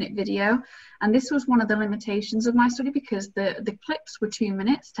 2-minute video, and this was one of the limitations of my study, because the clips were 2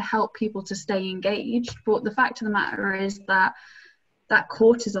 minutes to help people to stay engaged. But the fact of the matter is that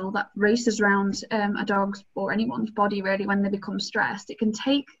cortisol that races around a dog's or anyone's body really when they become stressed, it can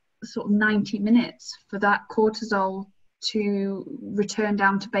take sort of 90 minutes for that cortisol to return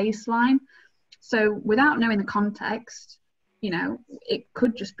down to baseline. So without knowing the context, you know, it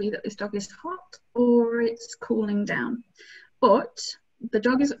could just be that this dog is hot or it's cooling down. But the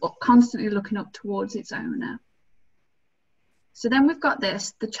dog is constantly looking up towards its owner. So then we've got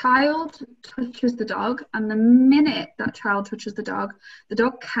this, the child touches the dog, and the minute that child touches the dog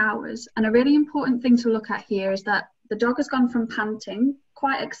cowers. And a really important thing to look at here is that the dog has gone from panting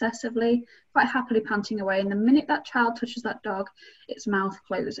quite excessively, quite happily panting away, and the minute that child touches that dog, its mouth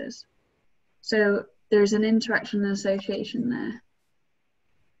closes. So there's an interaction and association there.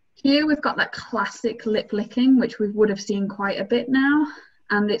 Here we've got that classic lip licking, which we would have seen quite a bit now,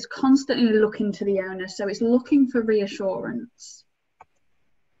 and it's constantly looking to the owner, so it's looking for reassurance.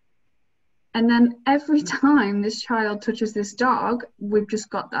 And then every time this child touches this dog, we've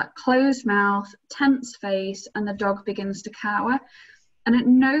just got that closed mouth, tense face, and the dog begins to cower. And at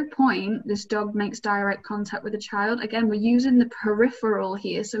no point this dog makes direct contact with the child. Again, we're using the peripheral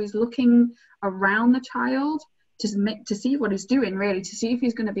here, so he's looking around the child to see what he's doing, really, to see if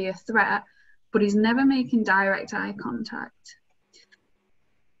he's going to be a threat, but he's never making direct eye contact.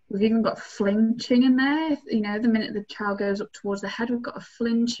 We've even got flinching in there. You know, the minute the child goes up towards the head, we've got a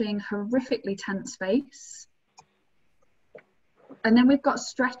flinching, horrifically tense face. And then we've got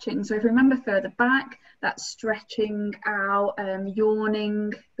stretching. So if you remember further back, that stretching out,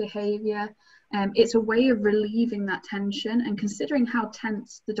 yawning behaviour, it's a way of relieving that tension. And considering how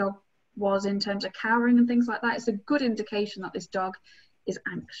tense the dog was in terms of cowering and things like that, it's a good indication that this dog is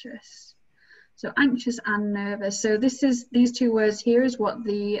anxious. So anxious and nervous. So these two words here is what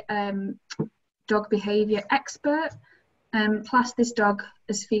the dog behaviour expert classed this dog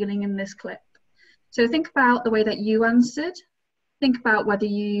as feeling in this clip. So think about the way that you answered. Think about whether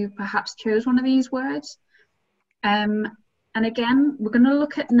you perhaps chose one of these words. And again, we're going to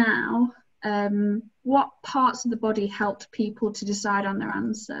look at now what parts of the body helped people to decide on their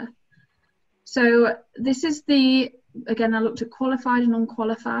answer. So this is again, I looked at qualified and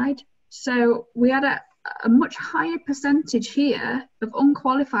unqualified. So we had a much higher percentage here of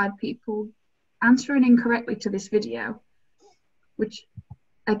unqualified people answering incorrectly to this video, which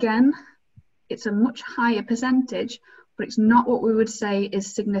again, it's a much higher percentage, but it's not what we would say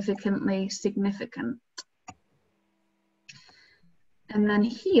is significantly significant. And then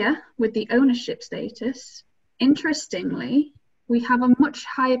here with the ownership status, interestingly, we have a much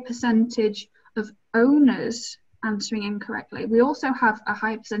higher percentage of owners answering incorrectly. We also have a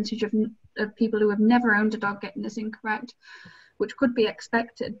higher percentage of people who have never owned a dog getting this incorrect, which could be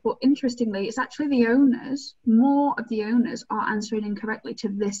expected. But interestingly, it's actually the owners, more of the owners are answering incorrectly to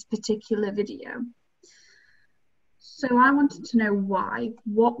this particular video. So I wanted to know why,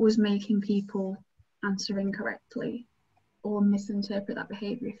 what was making people answer incorrectly or misinterpret that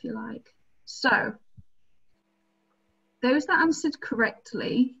behaviour, if you like. So those that answered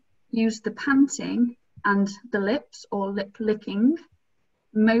correctly used the panting and the lips or lip licking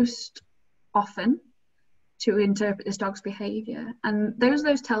most often to interpret this dog's behaviour. And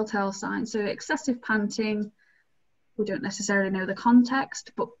those telltale signs. So excessive panting, we don't necessarily know the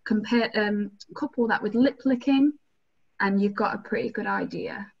context, but couple that with lip licking and you've got a pretty good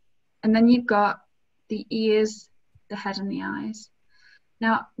idea. And then you've got the ears, the head and the eyes.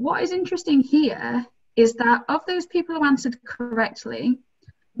 Now, what is interesting here is that of those people who answered correctly,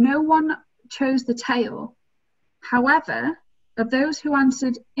 no one chose the tail. However, of those who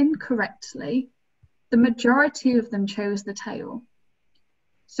answered incorrectly, the majority of them chose the tail.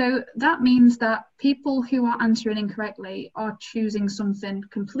 So that means that people who are answering incorrectly are choosing something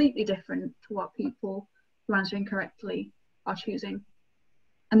completely different to what people who answer incorrectly are choosing.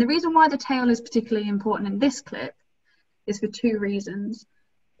 And the reason why the tail is particularly important in this clip is for two reasons.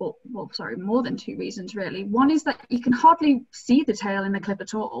 Well, sorry, more than two reasons really. One is that you can hardly see the tail in the clip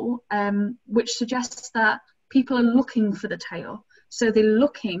at all, which suggests that people are looking for the tail. So they're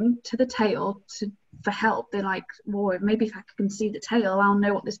looking to the tail for help. They're like, well, maybe if I can see the tail, I'll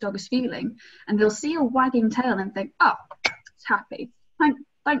know what this dog is feeling. And they'll see a wagging tail and think, oh, it's happy. Thank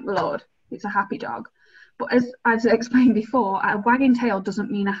the Lord, it's a happy dog. But as I've explained before, a wagging tail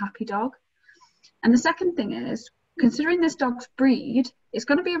doesn't mean a happy dog. And the second thing is, considering this dog's breed, it's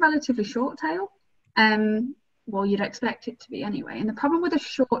going to be a relatively short tail. Well, you'd expect it to be anyway. And the problem with a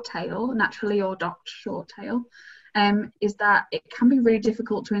short tail, naturally or docked short tail, is that it can be really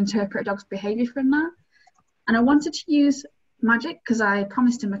difficult to interpret a dog's behaviour from that. And I wanted to use Magic because I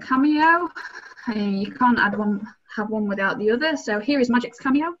promised him a cameo. You can't have one without the other. So here is Magic's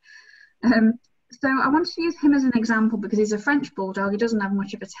cameo. So I wanted to use him as an example because he's a French bulldog. He doesn't have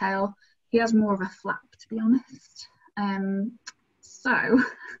much of a tail. He has more of a flap, to be honest. So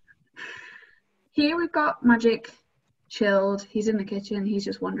here we've got Magic chilled. He's in the kitchen. He's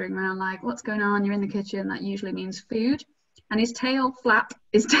just wandering around like, what's going on? You're in the kitchen. That usually means food. And his tail flap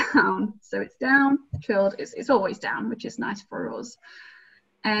is down. So it's down, chilled. It's always down, which is nice for us.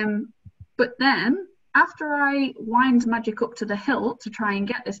 But then after I wind Magic up to the hilt to try and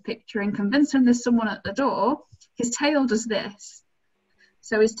get this picture and convince him there's someone at the door, his tail does this.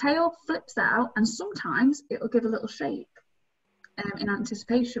 So his tail flips out and sometimes it'll give a little shake in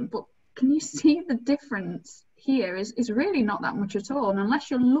anticipation. But can you see the difference here is really not that much at all. And unless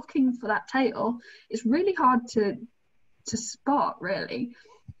you're looking for that tail, it's really hard to spot, really.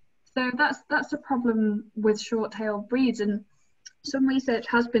 So that's a problem with short tail breeds. And some research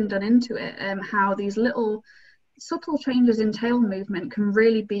has been done into it, how these little subtle changes in tail movement can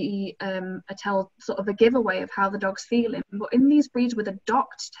really be sort of a giveaway of how the dog's feeling. But in these breeds with a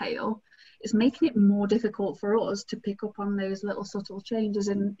docked tail, it's making it more difficult for us to pick up on those little subtle changes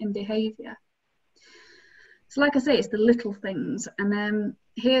in behaviour. So like I say, it's the little things. And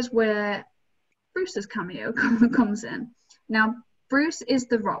here's where Bruce's cameo comes in. Now, Bruce is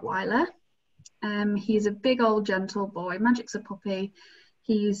the Rottweiler. He's a big old gentle boy. Magic's a puppy.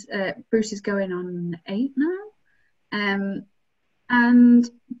 Bruce is going on 8 now. And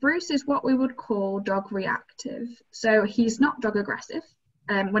Bruce is what we would call dog reactive. So he's not dog aggressive.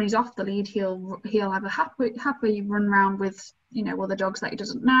 When he's off the lead, he'll have a happy run around with other dogs that he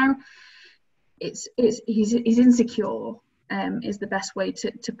doesn't know. He's insecure, is the best way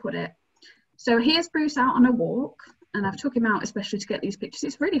to put it. So here's Bruce out on a walk, and I've took him out especially to get these pictures.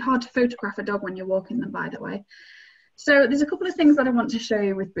 It's really hard to photograph a dog when you're walking them, by the way. So there's a couple of things that I want to show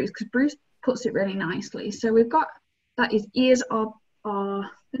you with Bruce, because Bruce puts it really nicely. So we've got that his ears are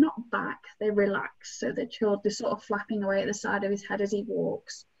they're not back, they're relaxed, so they're chilled, they're sort of flapping away at the side of his head as he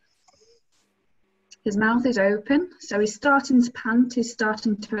walks. His mouth is open, so he's starting to pant, he's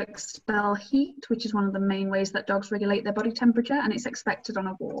starting to expel heat, which is one of the main ways that dogs regulate their body temperature, and it's expected on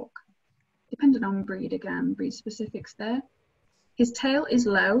a walk. Depending on breed, again, breed specifics there. His tail is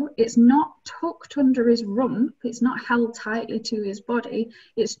low, it's not tucked under his rump, it's not held tightly to his body,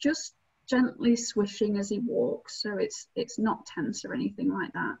 it's just gently swishing as he walks, so it's not tense or anything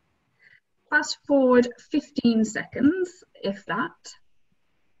like that. Fast forward 15 seconds, if that,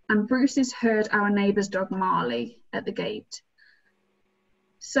 and Bruce has heard our neighbour's dog Marley at the gate.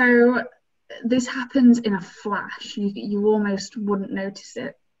 So this happens in a flash. You almost wouldn't notice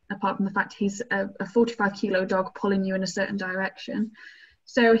it, apart from the fact he's a 45 kilo dog pulling you in a certain direction.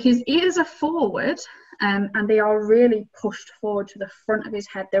 So his ears are forward, and they are really pushed forward to the front of his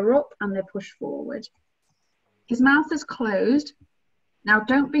head. They're up and they're pushed forward. His mouth is closed. Now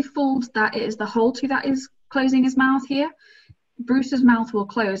don't be fooled that it is the halter that is closing his mouth here. Bruce's mouth will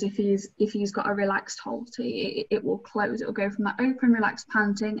close if he's got a relaxed halter. It will close. It will go from that open, relaxed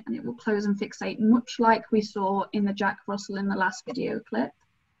panting, and it will close and fixate, much like we saw in the Jack Russell in the last video clip.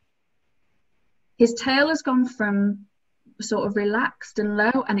 His tail has gone from sort of relaxed and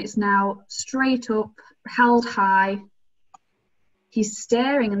low, and it's now straight up, held high. He's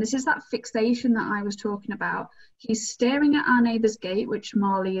staring, and this is that fixation that I was talking about. He's staring at our neighbour's gate, which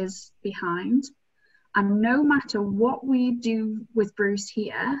Marley is behind. And no matter what we do with Bruce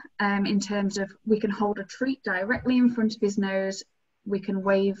here, in terms of we can hold a treat directly in front of his nose, we can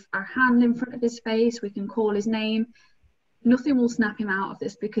wave our hand in front of his face, we can call his name, nothing will snap him out of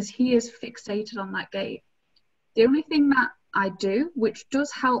this because he is fixated on that gate. The only thing that I do, which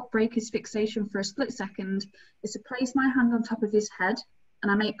does help break his fixation for a split second, is to place my hand on top of his head and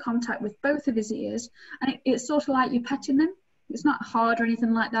I make contact with both of his ears, and it's sort of like you're petting them. It's not hard or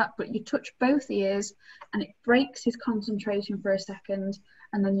anything like that, but you touch both ears and it breaks his concentration for a second,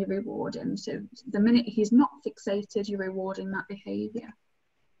 and then you reward him. So the minute he's not fixated, you're rewarding that behaviour.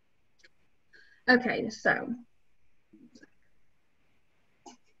 Okay, so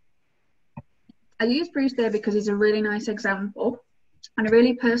I use Bruce there because he's a really nice example, and a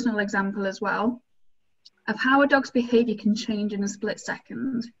really personal example as well, of how a dog's behaviour can change in a split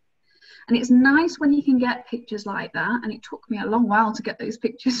second. And it's nice when you can get pictures like that, and it took me a long while to get those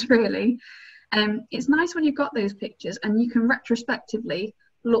pictures really. It's nice when you've got those pictures and you can retrospectively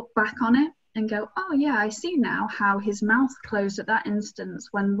look back on it and go, oh yeah, I see now how his mouth closed at that instance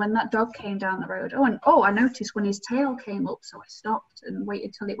when that dog came down the road. Oh, and I noticed when his tail came up, so I stopped and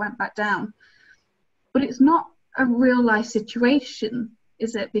waited till it went back down. But it's not a real life situation,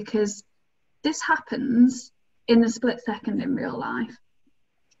 is it? Because this happens in a split second in real life.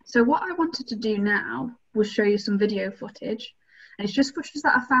 So what I wanted to do now was show you some video footage, and it's just footage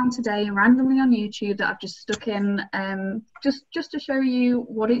that I found today randomly on YouTube that I've just stuck in, just to show you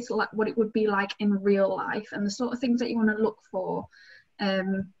what it's like, what it would be like in real life, and the sort of things that you want to look for,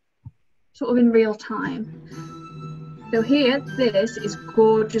 sort of in real time. So here, this is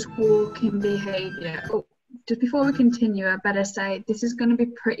gorgeous walking behaviour. Oh, just before we continue, I better say this is going to be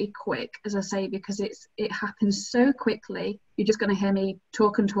pretty quick, as I say, because it happens so quickly. You're just going to hear me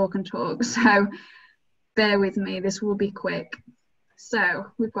talk and talk and talk. So bear with me, this will be quick. So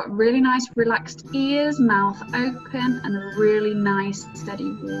we've got really nice relaxed ears, mouth open, and a really nice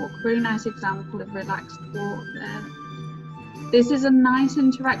steady walk. Really nice example of relaxed walk there. This is a nice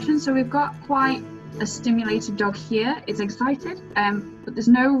interaction. So we've got quite a stimulated dog here. It's excited, but there's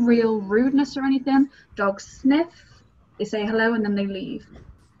no real rudeness or anything. Dogs sniff, they say hello, and then they leave.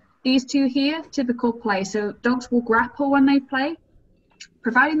 These two here, typical play. So dogs will grapple when they play,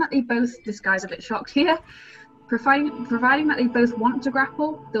 providing that they both, this guy's a bit shocked here, providing that they both want to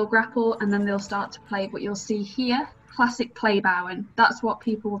grapple, they'll grapple and then they'll start to play. But you'll see here, classic play bowing. That's what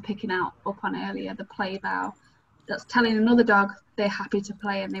people were picking up on earlier, the play bow. That's telling another dog they're happy to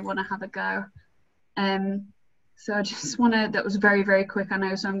play and they want to have a go. So I just want to, that was very, very quick, I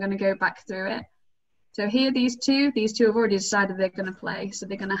know, so I'm going to go back through it. So here, these two have already decided they're going to play. So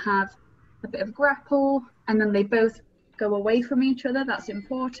they're going to have a bit of grapple, and then they both go away from each other. That's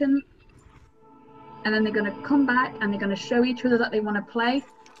important. And then they're going to come back and they're going to show each other that they want to play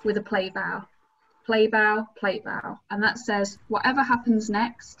with a play bow. Play bow, play bow. And that says whatever happens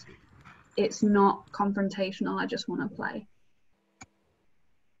next, it's not confrontational, I just want to play.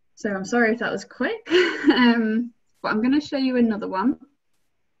 So I'm sorry if that was quick, but I'm going to show you another one.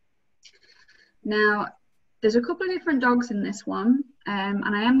 Now, there's a couple of different dogs in this one, and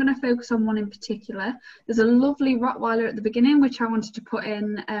I am going to focus on one in particular. There's a lovely Rottweiler at the beginning, which I wanted to put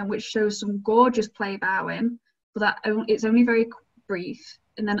in, which shows some gorgeous play bowing, but it's only very brief.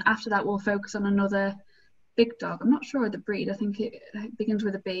 And then after that, we'll focus on another big dog. I'm not sure of the breed. I think it begins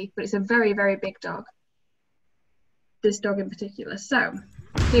with a B, but it's a very, very big dog. This dog in particular. So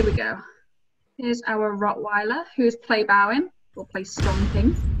here we go. Here's our Rottweiler, who is play bowing or play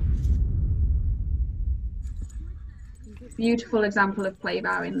stomping. Beautiful example of play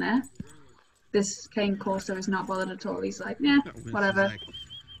bowing there. This cane corso is not bothered at all. He's like, yeah, whatever.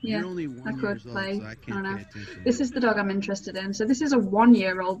 Yeah, I could play. I don't know. This is the dog I'm interested in. So this is a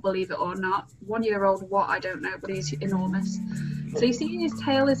 1-year-old, believe it or not. 1-year-old what, I don't know, but he's enormous. So you see his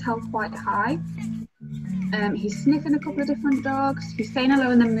tail is held quite high. He's sniffing a couple of different dogs. He's saying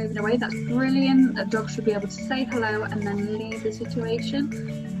hello and then moving away. That's brilliant. A dog should be able to say hello and then leave the situation.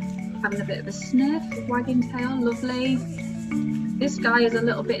 Having a bit of a sniff, wagging tail, lovely. This guy is a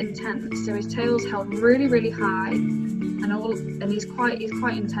little bit intense, so his tail's held really, really high, and he's quite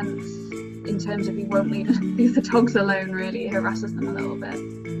intense in terms of he won't leave the dogs alone. Really, he harasses them a little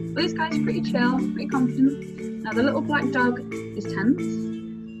bit. But this guy's pretty chill, pretty confident. Now the little black dog is tense,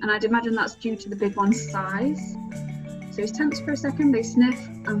 and I'd imagine that's due to the big one's size. So he's tense for a second, they sniff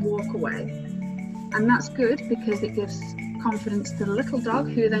and walk away, and that's good because it gives confidence to the little dog,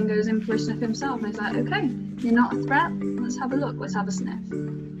 who then goes in for a sniff himself, and he's like, okay, you're not a threat, let's have a look, let's have a sniff.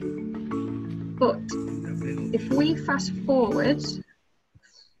 But if we fast forward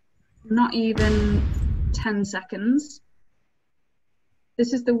not even 10 seconds,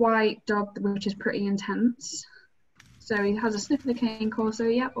 this is the white dog, which is pretty intense. So he has a sniff of the cane corso,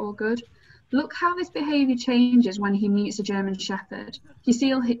 yep, all good. Look how his behaviour changes when he meets a German Shepherd. You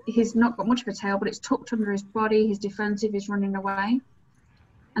see he's not got much of a tail, but it's tucked under his body, he's defensive, he's running away.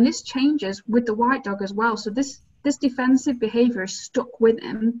 And this changes with the white dog as well. So this defensive behaviour is stuck with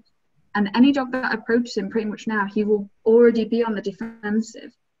him, and any dog that approaches him pretty much now, he will already be on the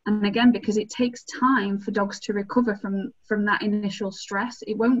defensive. And again, because it takes time for dogs to recover from that initial stress,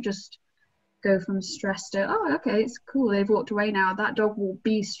 it won't just go from stress to, oh, okay, it's cool, they've walked away now. That dog will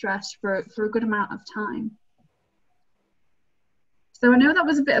be stressed for a good amount of time. So I know that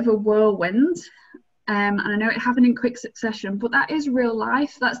was a bit of a whirlwind, and I know it happened in quick succession, but that is real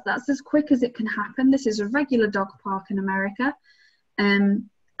life. That's as quick as it can happen. This is a regular dog park in America,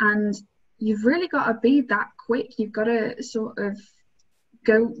 and you've really got to be that quick. You've got to sort of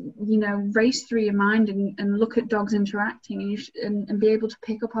go, race through your mind and look at dogs interacting, and be able to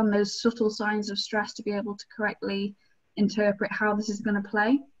pick up on those subtle signs of stress to be able to correctly interpret how this is going to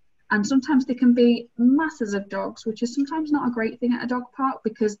play. And sometimes there can be masses of dogs, which is sometimes not a great thing at a dog park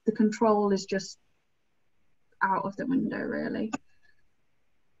because the control is just out of the window, really.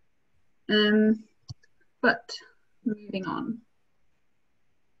 But moving on.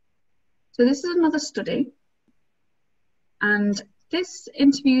 So this is another study, and this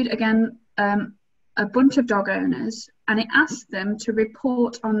interviewed, again, a bunch of dog owners, and it asked them to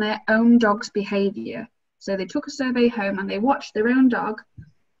report on their own dog's behaviour. So they took a survey home and they watched their own dog,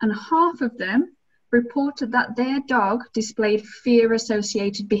 and half of them reported that their dog displayed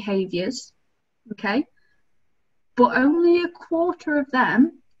fear-associated behaviours, okay? But only a quarter of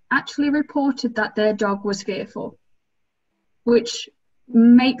them actually reported that their dog was fearful, which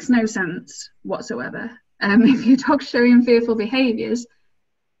makes no sense whatsoever. If your dog's showing fearful behaviours,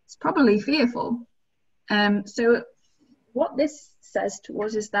 it's probably fearful. So what this says to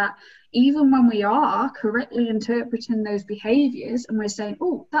us is that even when we are correctly interpreting those behaviours and we're saying,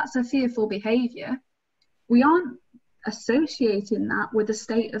 oh, that's a fearful behaviour, we aren't associating that with a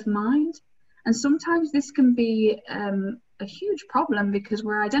state of mind. And sometimes this can be a huge problem because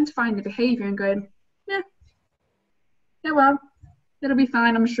we're identifying the behaviour and going, yeah, well, it'll be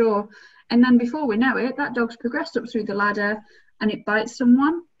fine, I'm sure. And then before we know it, that dog's progressed up through the ladder and it bites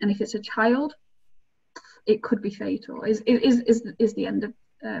someone. And if it's a child, it could be fatal. Is the end of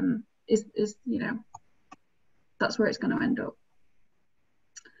that's where it's going to end up.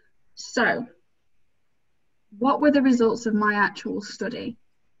 So, what were the results of my actual study?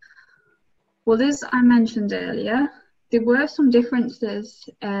 Well, as I mentioned earlier, there were some differences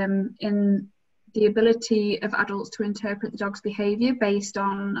in the ability of adults to interpret the dog's behaviour based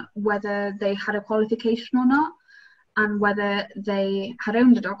on whether they had a qualification or not and whether they had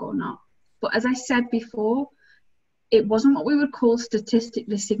owned a dog or not. But as I said before, it wasn't what we would call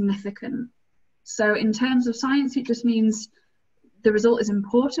statistically significant. So in terms of science, it just means the result is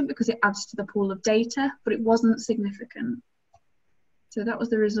important because it adds to the pool of data, but it wasn't significant. So that was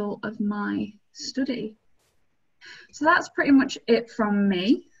the result of my study. So that's pretty much it from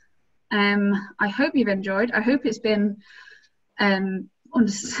me. I hope you've enjoyed. I hope it's been, you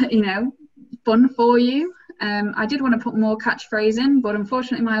know, fun for you. I did want to put more catchphrase in, but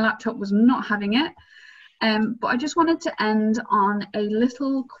unfortunately my laptop was not having it. But I just wanted to end on a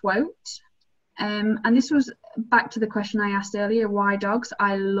little quote. And this was back to the question I asked earlier, why dogs?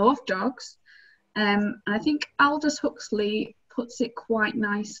 I love dogs. And I think Aldous Huxley puts it quite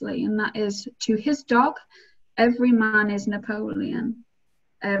nicely, and that is, to his dog, every man is Napoleon.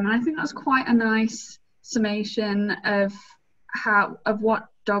 And I think that's quite a nice summation of what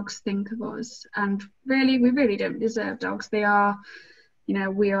dogs think of us. And really, we really don't deserve dogs. They are, you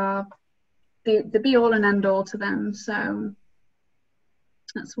know, we are the be all and end all to them. So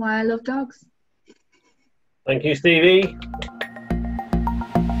that's why I love dogs. Thank you, Stevie.